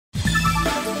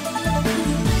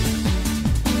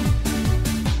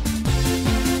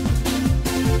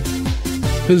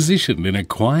Positioned in a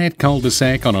quiet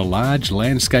cul-de-sac on a large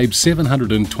landscape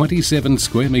 727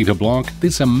 square metre block,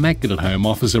 this immaculate home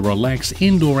offers a relaxed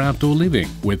indoor-outdoor living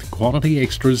with quality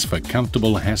extras for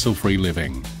comfortable, hassle-free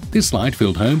living. This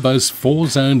light-filled home boasts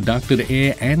 4-zone ducted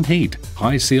air and heat,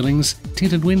 high ceilings,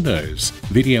 tinted windows,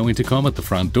 video intercom at the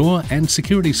front door and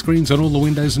security screens on all the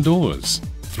windows and doors.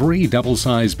 3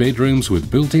 double-sized bedrooms with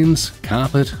built-ins,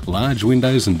 carpet, large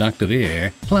windows and ducted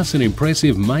air, plus an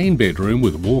impressive main bedroom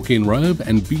with walk-in robe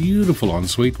and beautiful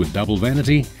ensuite with double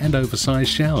vanity and oversized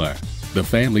shower. The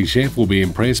family chef will be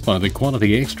impressed by the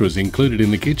quality extras included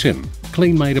in the kitchen.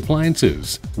 Clean-made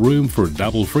appliances, room for a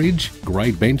double fridge,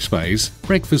 great bench space,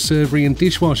 breakfast servery and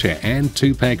dishwasher and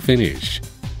 2-pack finish.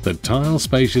 The tile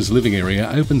spacious living area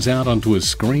opens out onto a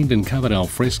screened and covered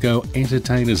alfresco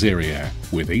entertainers area,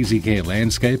 with easy care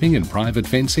landscaping and private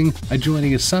fencing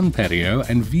adjoining a sun patio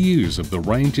and views of the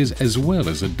ranges, as well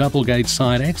as a double gate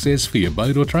side access for your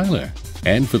boat or trailer.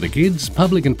 And for the kids,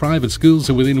 public and private schools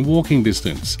are within walking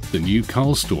distance, the new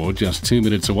Coles store just 2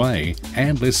 minutes away,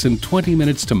 and less than 20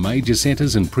 minutes to major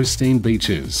centres and pristine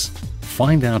beaches.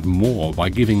 Find out more by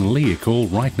giving Lee a call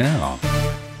right now.